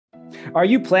Are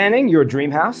you planning your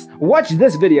dream house? Watch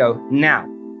this video now.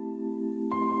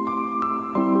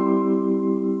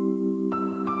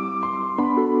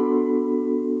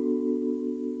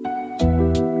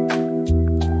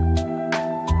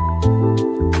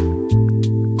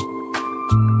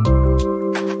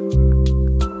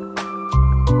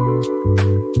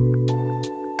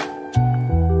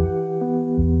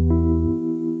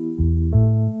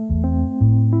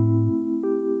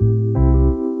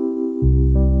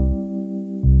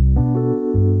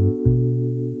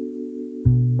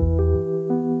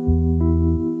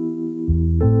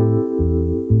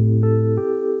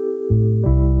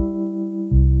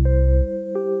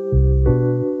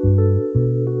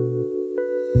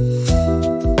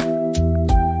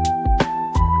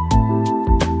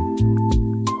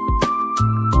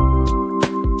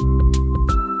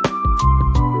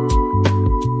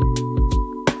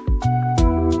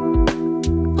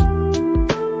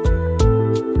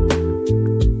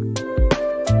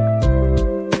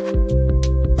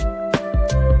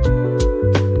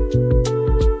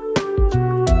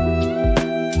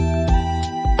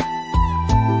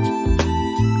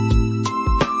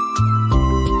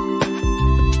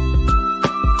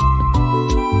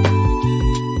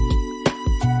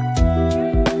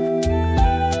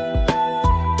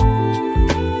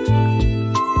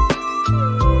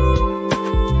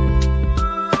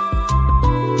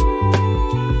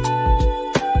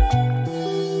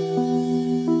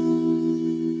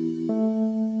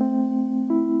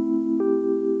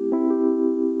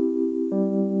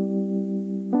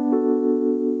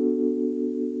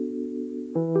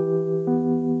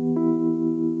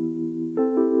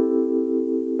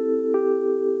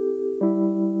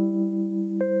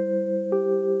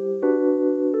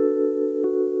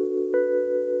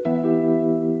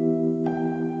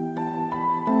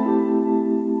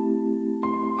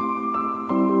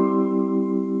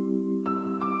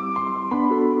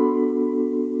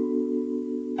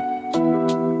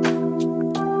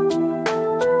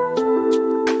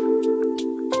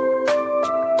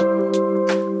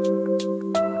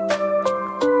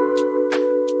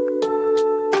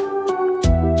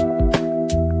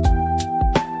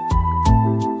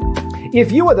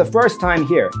 If you are the first time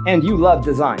here and you love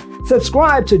design,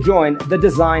 subscribe to join the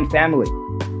design family.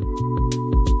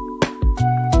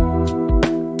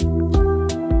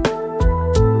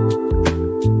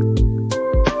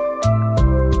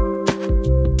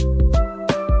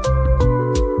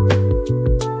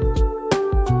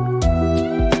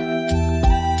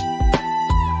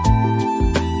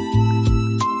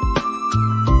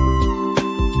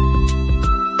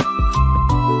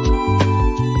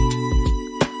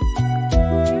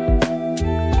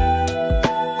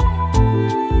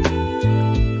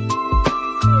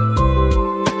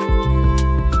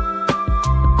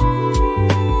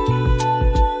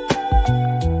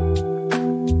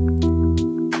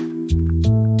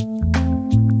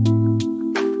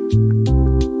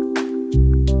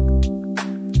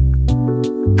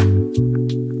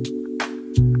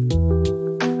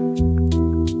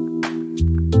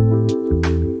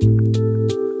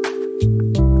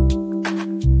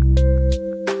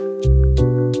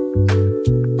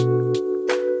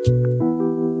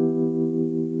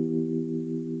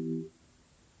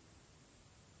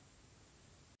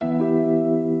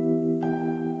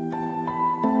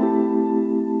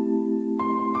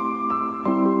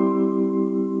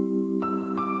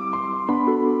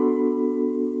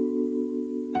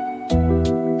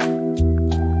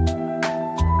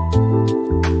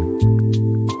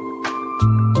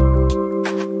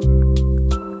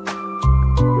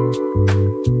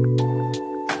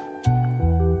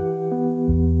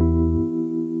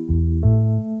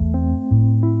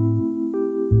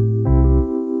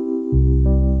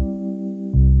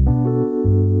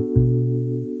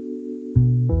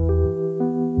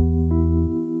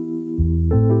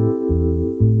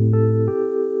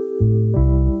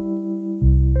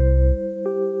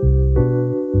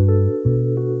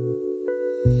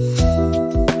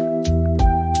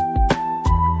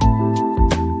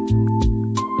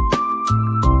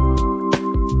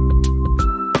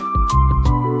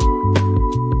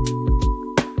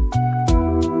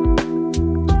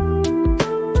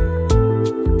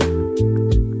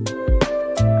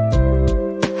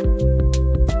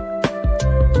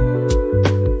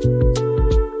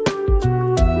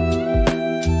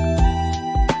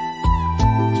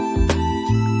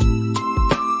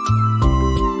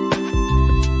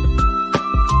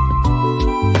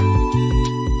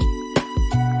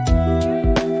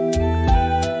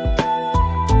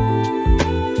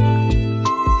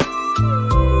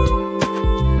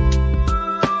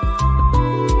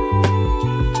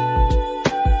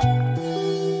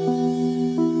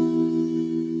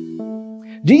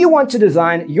 Do you want to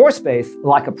design your space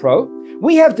like a pro?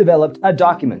 We have developed a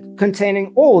document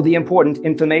containing all the important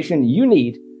information you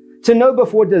need to know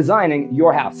before designing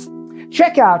your house.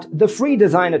 Check out the free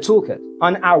designer toolkit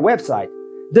on our website,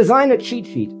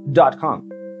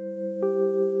 designercheatsheet.com.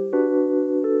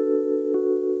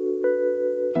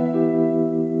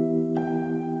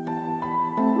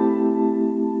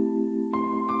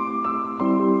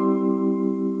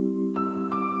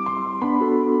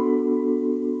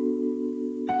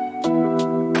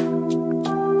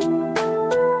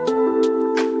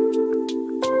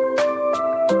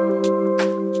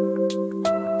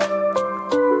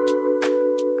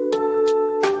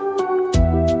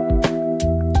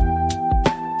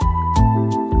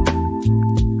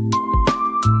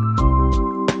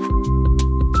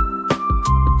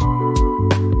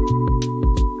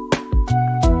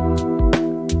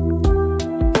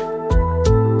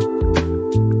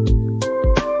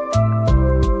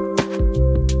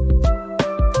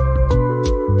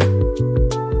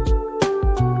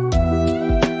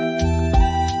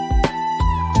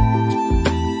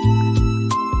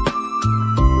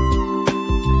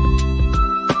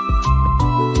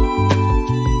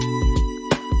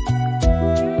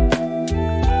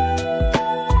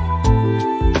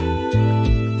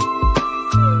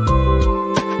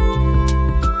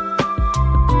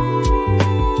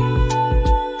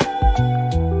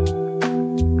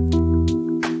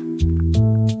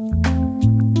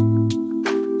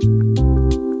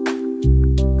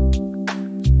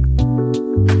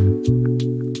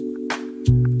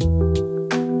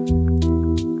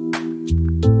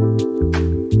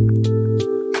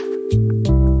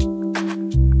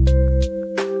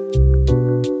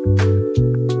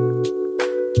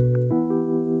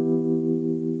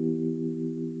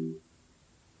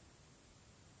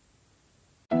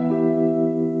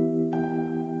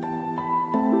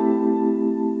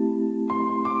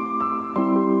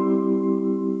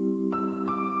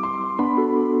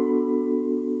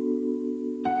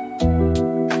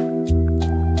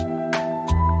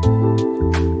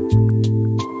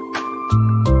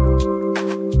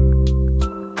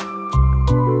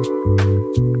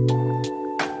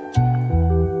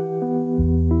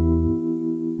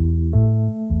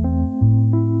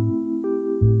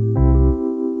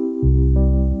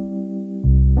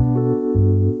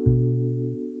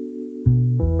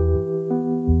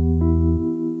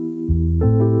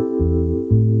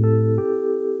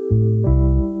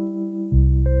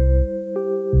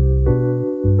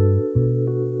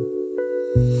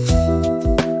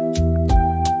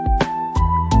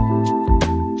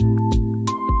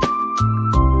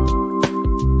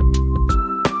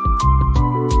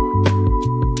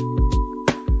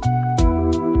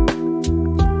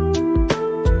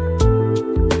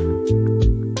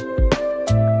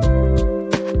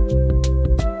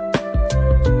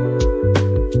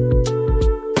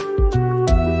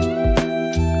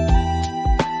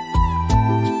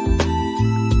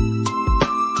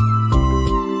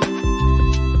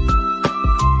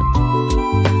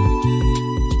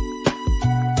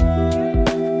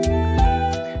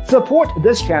 Support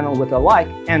this channel with a like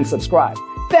and subscribe.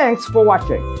 Thanks for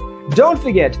watching. Don't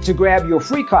forget to grab your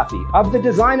free copy of the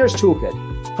Designer's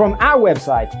Toolkit from our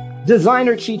website,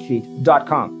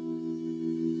 designercheatsheet.com.